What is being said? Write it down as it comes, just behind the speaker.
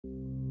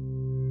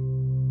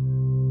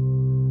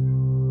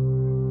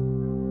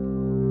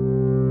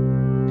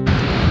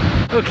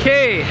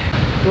Okay,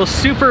 well,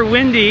 super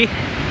windy,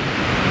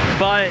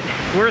 but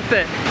worth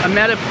it. I'm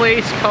at a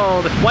place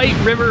called White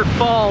River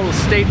Falls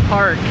State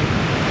Park.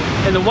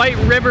 And the White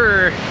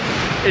River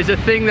is a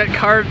thing that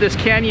carved this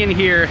canyon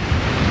here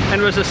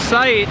and was a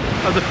site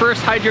of the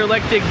first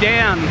hydroelectric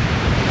dam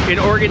in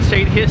Oregon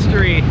State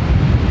history.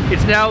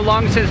 It's now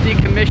long since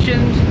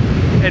decommissioned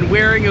and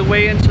wearing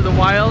away into the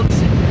wilds.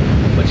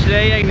 But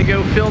today I'm gonna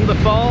go film the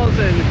falls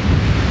and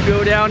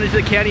go down into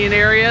the canyon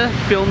area,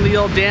 film the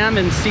old dam,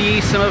 and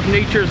see some of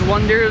nature's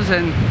wonders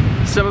and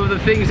some of the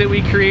things that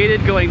we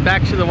created going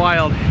back to the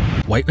wild.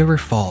 White River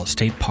Falls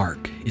State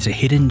Park is a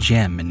hidden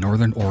gem in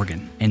northern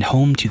Oregon and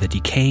home to the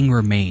decaying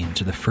remains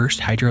of the first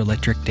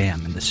hydroelectric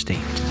dam in the state.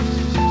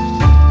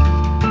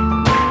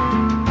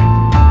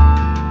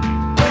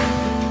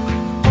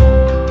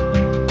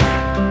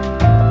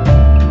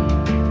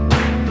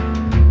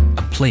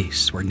 A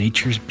place where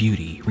nature's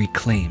beauty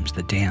reclaims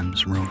the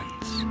dam's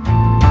ruins.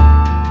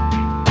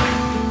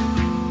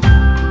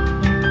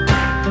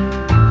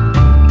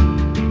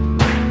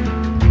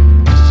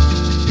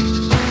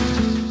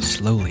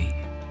 Slowly,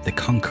 the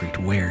concrete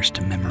wears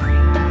to memory.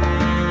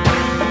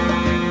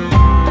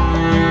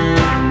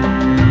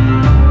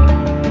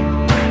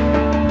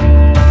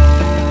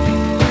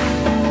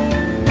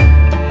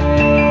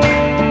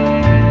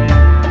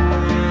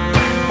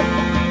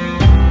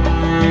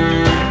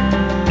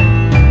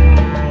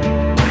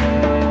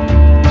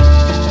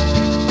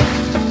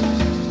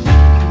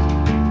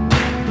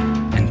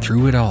 And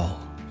through it all,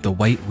 the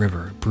White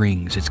River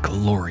brings its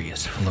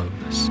glorious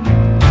flows.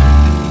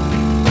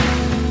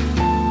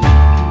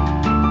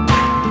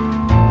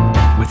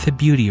 With the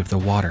beauty of the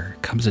water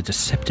comes a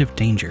deceptive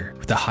danger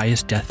with the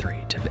highest death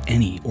rate of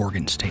any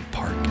Oregon State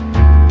Park.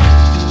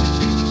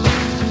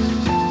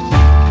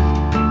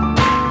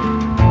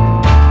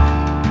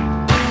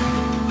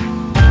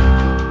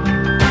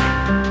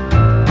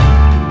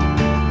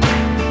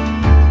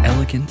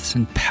 Elegance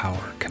and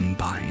power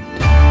combined.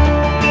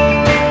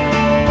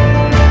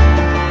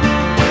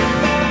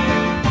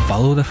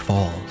 Follow the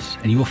falls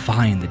and you will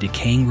find the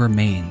decaying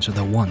remains of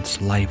the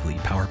once lively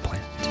power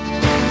plant.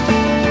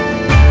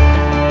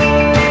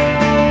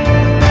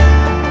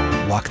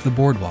 Walk the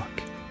boardwalk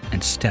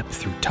and step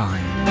through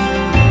time.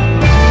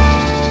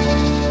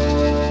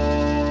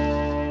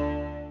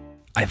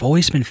 I've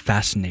always been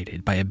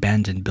fascinated by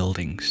abandoned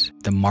buildings,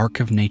 the mark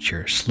of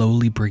nature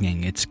slowly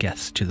bringing its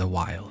guests to the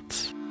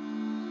wilds.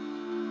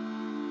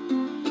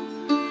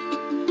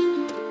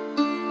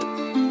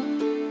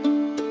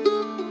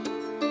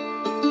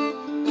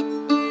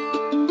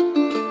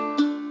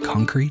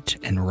 Concrete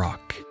and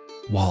rock,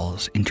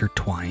 walls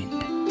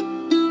intertwined.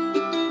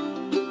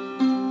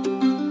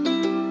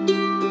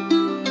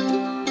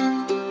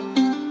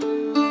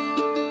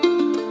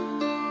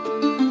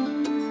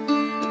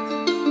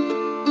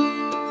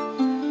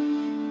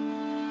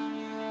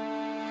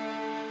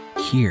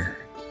 Here,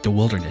 the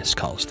wilderness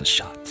calls the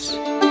shots.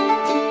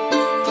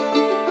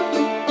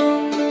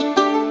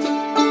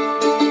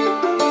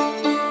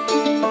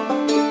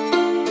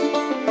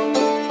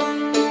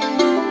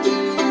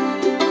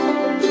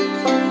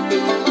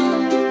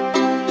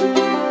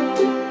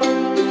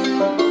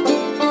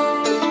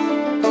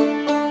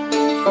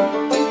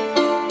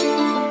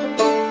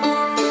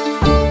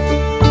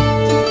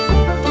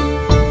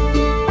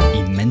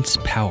 Immense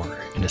power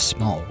in a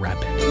small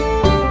rapid.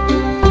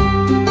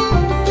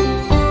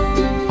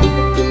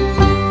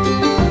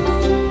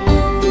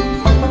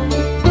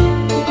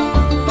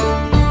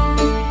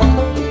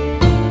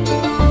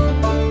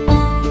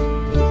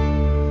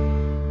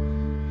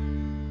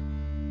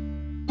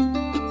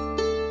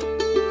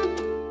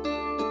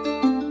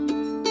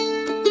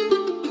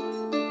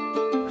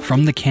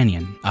 From the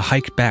canyon, a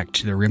hike back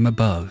to the rim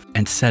above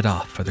and set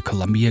off for the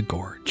Columbia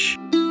Gorge.